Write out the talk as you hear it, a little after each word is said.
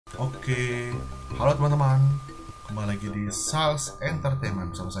Oke, halo teman-teman, kembali lagi di Sals Entertainment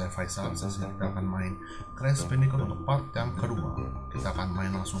bersama saya Faisal. Kita akan main Crash Bandicoot untuk part yang kedua. Kita akan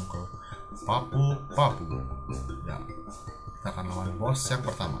main langsung ke papu. Ya, kita akan lawan bos yang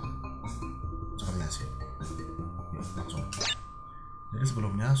pertama. Sepertinya sih. Yuk, langsung. Jadi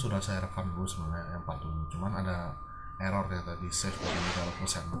sebelumnya sudah saya rekam dulu sebenarnya yang part dulu, cuman ada error ternyata di save dari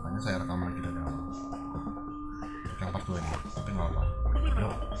 30%, makanya saya rekam lagi dari awal. Yang part 2 ini, tapi nggak apa.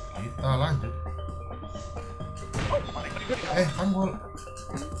 Yuk, kita lanjut. Kan gua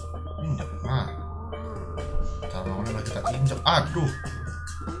injek. Nah, cara lawannya kita injek. Aduh.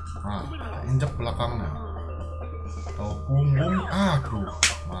 Nah, kita injek belakangnya atau punggung. Aduh,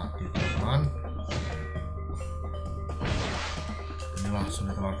 mati teman. Inilah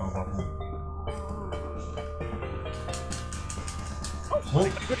sudah kelar papu.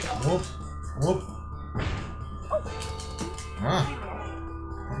 Wup. Nah,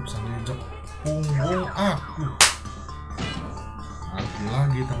 aku bisa nginjek punggung aku. Mati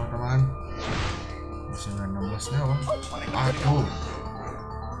lagi teman-teman. Masih ada 16 nyawa. Aduh.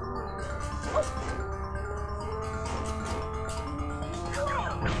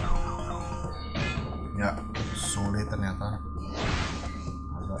 Ya, sulit ternyata.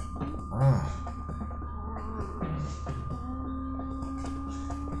 Agak.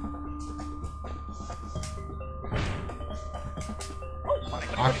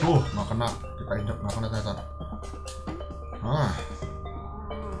 Aduh, nggak kena. Kita injak nggak kena ternyata.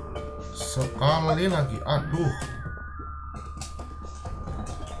 Sekali lagi. Aduh.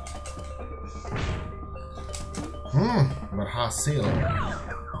 Berhasil.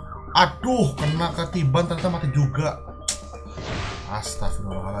 Aduh, kena ketiban ternyata mati juga.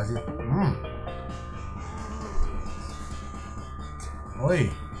 Astagfirullahaladzim. Oi.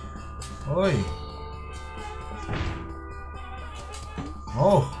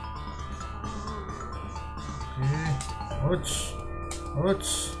 Oh. Oke.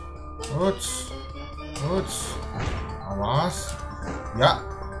 Awas. Ya,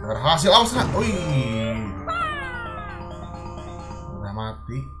 berhasil. Awas nak. Udah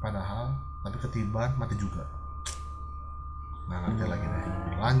mati padahal, tapi ketiban mati juga. Nah, nanti lagi deh.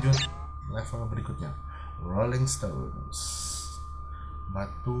 Lanjut level berikutnya. Rolling Stones.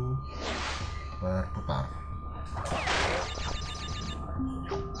 Batu berputar.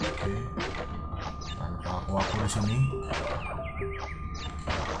 Oke. Tanpa aku di sini.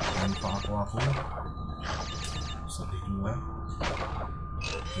 Sedih juga.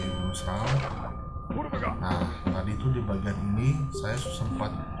 Oke, bonus round. Nah, tadi itu di bagian ini saya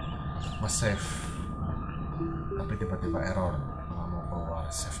sempat nge-save, tapi tiba-tiba error, nggak mau keluar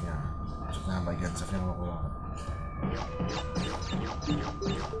save-nya. Maksudnya bagian save-nya mau keluar.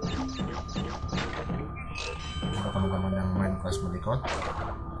 Untuk teman-teman yang main Crash Bandicoot,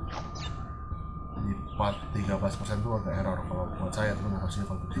 di part 13% itu agak error kalau buat saya, tapi nggak tahu sih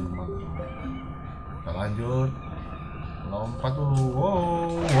kalau teman-teman. Kita lanjut, lompat dulu.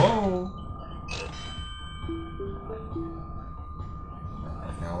 Wow.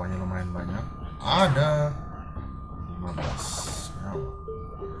 Nyawanya lumayan banyak, ada 15 nyawa,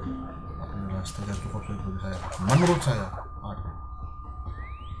 tapi tidak cukup sulit bagi saya, menurut saya. Aduh,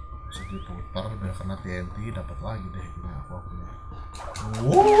 bisa diputar biar kena TNT, dapat lagi deh ini aku.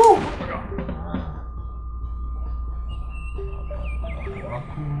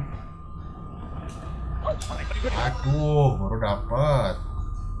 Aduh, baru dapat.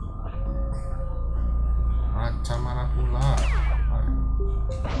 Macam mana pula?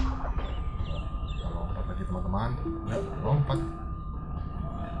 Kita lompat lagi teman-teman. Ya, lompat.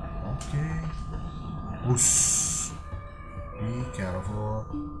 Oke. Push. Be careful.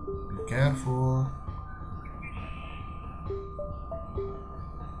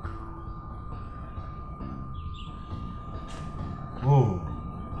 Wow.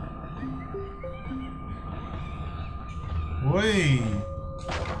 Woi.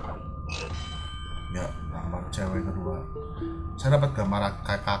 Ya, gambar cewek kedua. Saya dapat gambar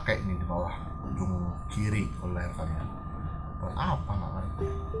kakek ini di bawah ujung kiri kalau layar kalian. Buat apa nggak ngerti.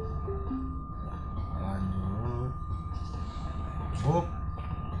 Lanjut.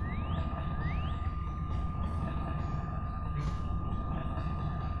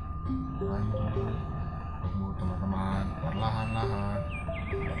 Lanjut. Tunggu teman-teman, perlahan-lahan.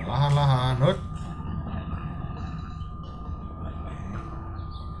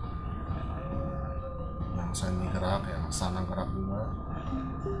 Yang sini gerak, yang sana gerak juga.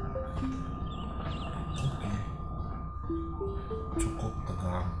 Oke. Cukup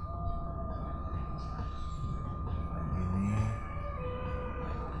tegang. Ini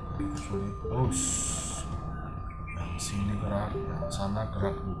sulit terus. Yang Sini gerak, yang sana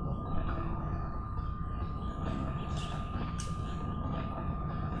gerak dulu.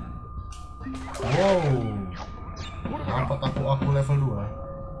 Wow, dapat aku level 2.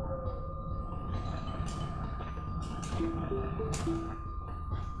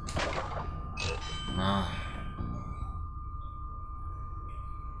 Nah,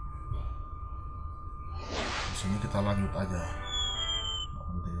 di sini kita lanjut aja. Nggak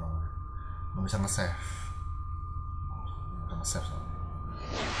penting banget. Nggak bisa nge-save. Kita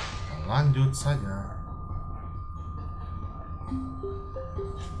lanjut saja.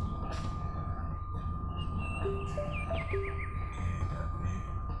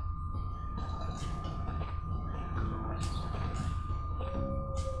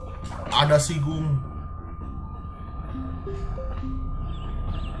 Ada sigung.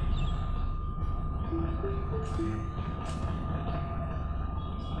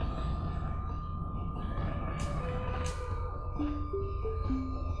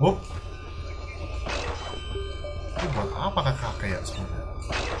 Wup. Itu buat apa kakak ya sebenarnya?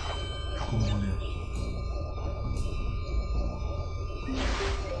 Aku mau lihat.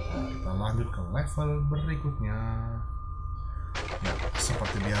 Nah, kita lanjut ke level berikutnya. Ya,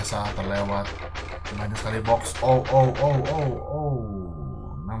 seperti biasa terlewat banyak sekali box. 16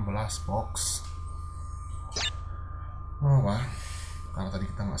 box. Wah, karena tadi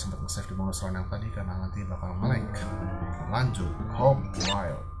kita nggak sempat nge-save di bonus round yang tadi karena nanti bakal naik. Lanjut, Hog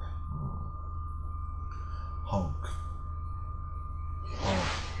Wild. Hog.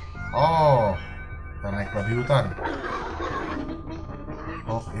 Oh, kita naik babi hutan.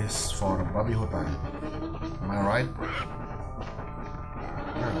 Hog is for babi hutan. Am I right?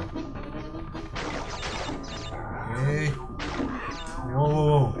 Oke.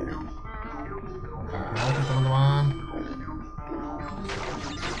 Wow. Hati-hati teman-teman.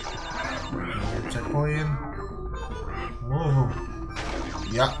 Checkpoint. Wow.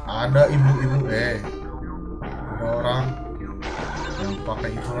 Ya, ada ibu-ibu. Ada orang yang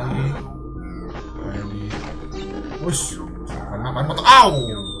pakai itu lagi. Kayak di. Wush. Karena kan motor. Au.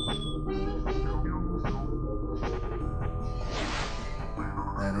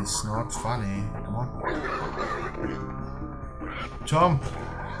 That is not funny. Come on. Jump.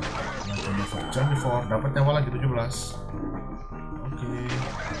 Jump before. Dapat nyawa lagi 17. Oke.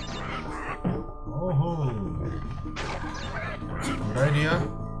 Oh. Good idea.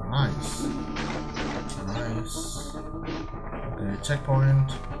 Nice. Oke,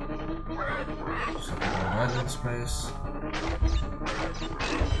 checkpoint. Second space.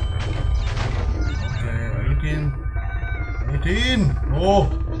 Oke, 18. Oh,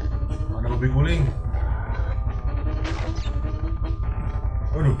 ada babi guling.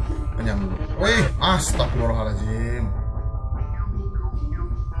 Aduh, kenyang dulu. Wih, astagfirullahaladzim.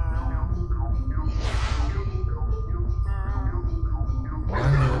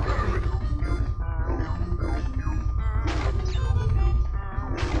 Lanjut.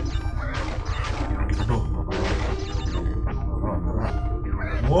 Aduh,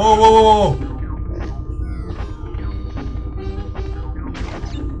 wow.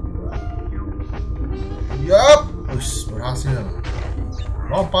 Yup, berhasil.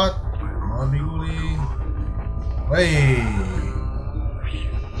 Lompat, babi guling. Wey.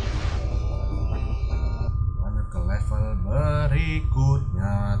 Lanjut ke level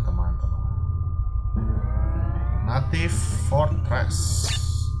berikutnya, teman-teman. Native Fortress.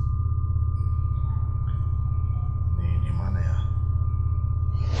 Ini di mana ya?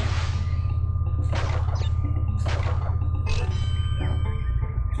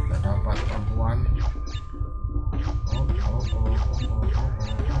 Sudah dapat perempuan.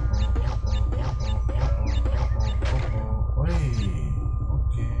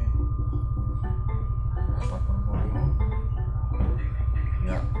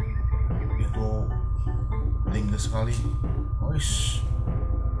 Ya, itu tinggi sekali. Oish,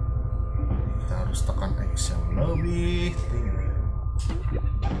 kita harus tekan X yang lebih tinggi.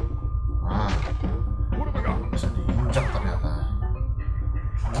 Nah, bisa diinjak ternyata.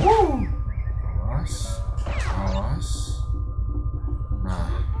 Awas. Nah,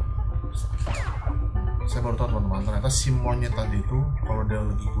 saya baru tahu teman-teman, ternyata si monyet tadi itu kalau dia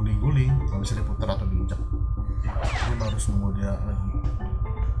lagi guling-guling nggak bisa diputar atau diinjak. Ini baru nunggu dia lagi,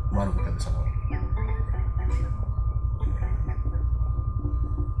 baru kita bisa lawan.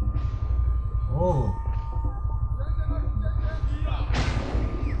 Oh,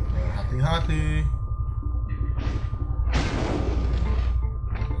 hati-hati.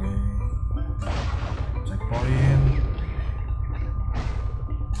 Checkpoint.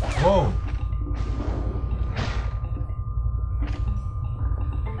 Wow.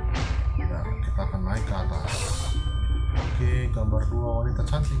 Ya, kita akan naik ke atas.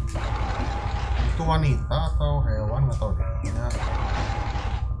 itu wanita atau hewan nggak tahu deh. Kayaknya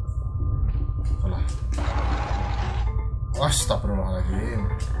salah. Astagfirullahaladzim.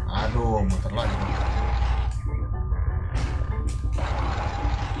 Aduh, muter lagi.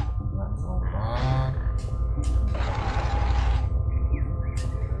 Lompat.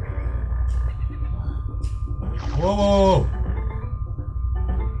 Wow.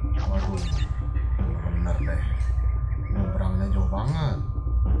 Waduh, bener deh. Nyebrangnya jauh banget.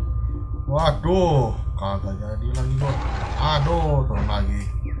 Waduh, kagak jadi lagi gua. Aduh, turun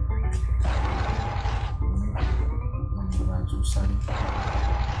lagi. Ini susah nih.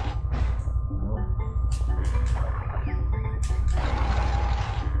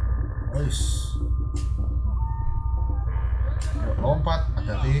 Wis. Yuk, lompat,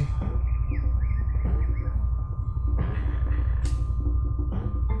 hati-hati.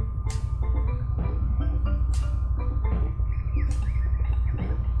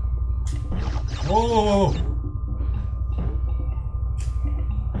 Oh.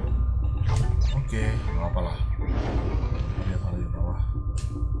 Oke, nggak apa-apa lah. Dia taruh di bawah.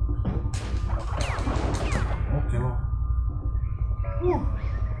 Oke loh.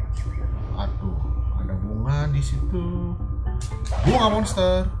 Aduh, ada bunga di situ. Bunga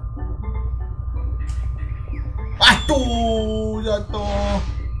monster. Aduh, jatuh.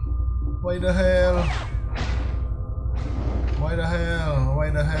 Why the hell? Why the hell?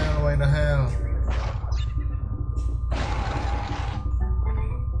 Why the hell? Why the hell?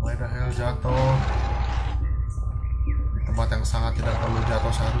 Why the hell jatuh? Di tempat yang sangat tidak perlu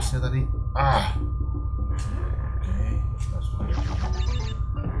jatuh seharusnya tadi. Ah. Oke, kita sudah.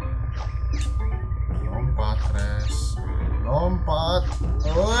 Lompat, Crash. Lompat.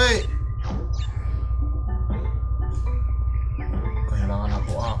 Oi. Kehilangan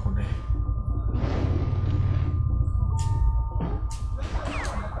aku deh.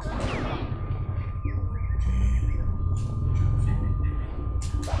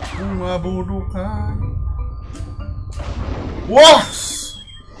 Bunga budukan. Wah.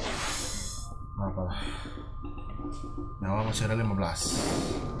 Apalah. Nyawa masih ada 15.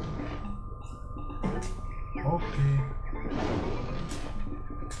 Oke.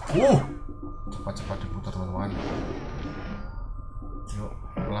 Cepat-cepat diputar, teman-teman. Yuk,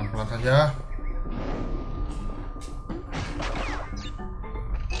 pelan-pelan saja.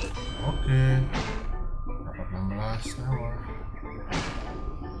 Oke. Dapat 16 nyawa.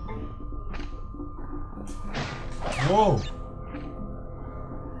 Wow.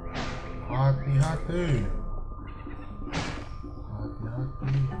 Hati-hati.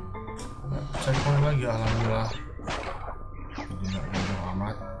 Hati-hati. Checkpoint lagi, alhamdulillah. Jadi nggak jauh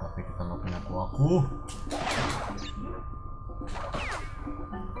amat, tapi kita nggak punya aku.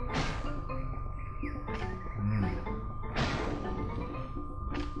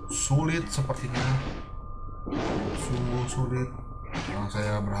 Sulit sepertinya. Sungguh sulit. Nah,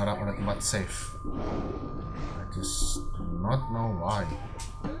 saya berharap ada tempat safe. I just do not know why.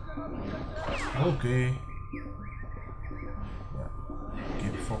 Oke. Ya,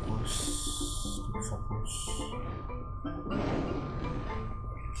 keep focus. Keep focus.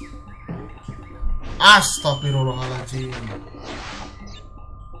 Astagfirullahaladzim.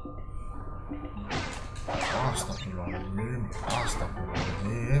 Astagfirullahaladzim.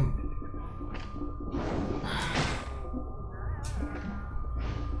 Astagfirullahaladzim.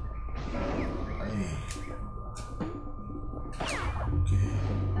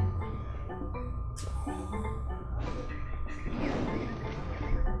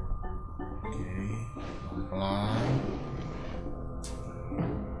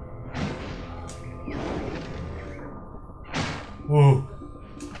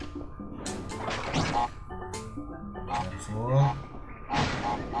 Careful.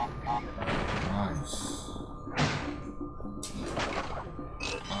 Nice.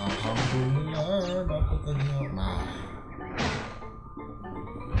 Alhamdulillah dapat tadi. Nah,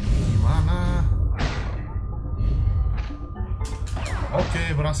 gimana? Oke,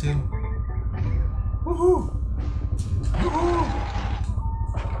 berhasil.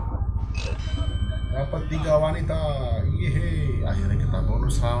 Dapat 3 wanita. Yeay, akhirnya kita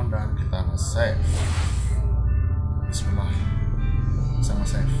bonus round dan kita nge-save. Bismillah. Bisa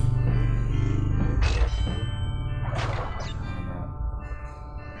nge-save.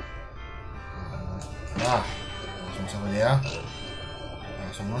 Nah, langsung sama dia.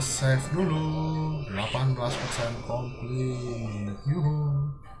 Langsung nge-save dulu. 18% complete. Yuhu.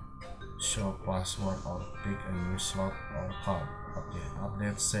 Show password or pick a new slot or card. Oke,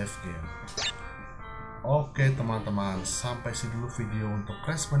 update save game. Oke teman-teman, sampai sini dulu video untuk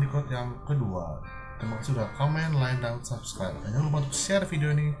Crash Bandicoot yang kedua. Terima kasih sudah komen, like, dan subscribe. Dan jangan lupa untuk share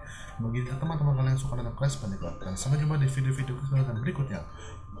video ini bagi teman-teman kalian yang suka dengan Crash Bandicoot. Dan sampai jumpa di video-video berikutnya.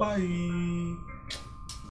 Bye.